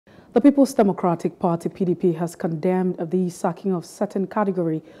The People's Democratic Party (PDP) has condemned the sacking of certain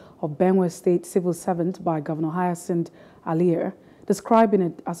category of Benue State civil servant by Governor Hyacinth Alia, describing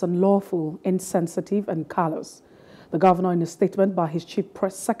it as unlawful, insensitive and callous. The governor, in a statement by his chief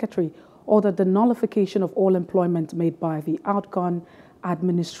press secretary, ordered the nullification of all employment made by the outgone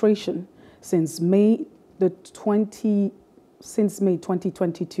administration since May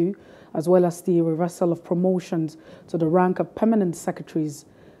 2022, as well as the reversal of promotions to the rank of permanent secretaries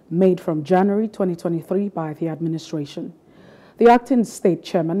made from January 2023 by the administration. The acting state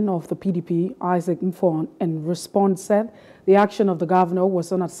chairman of the PDP, Isaac Mfon, in response said the action of the governor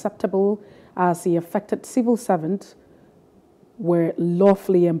was unacceptable as the affected civil servants were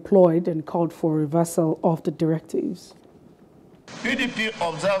lawfully employed and called for reversal of the directives. PDP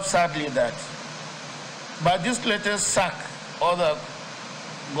observes sadly that by this latest sack,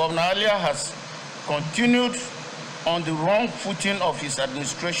 Governor Alia has continued on the wrong footing of his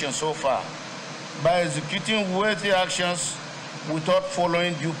administration so far by executing worthy actions without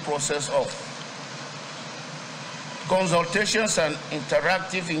following due process of consultations and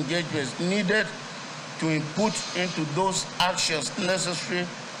interactive engagements needed to input into those actions necessary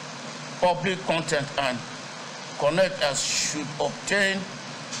public content and connect as should obtain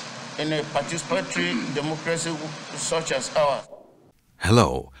in a participatory democracy such as ours.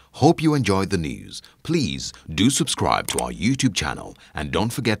 Hello, hope you enjoyed the news. Please do subscribe to our YouTube channel and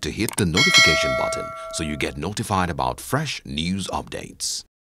don't forget to hit the notification button so you get notified about fresh news updates.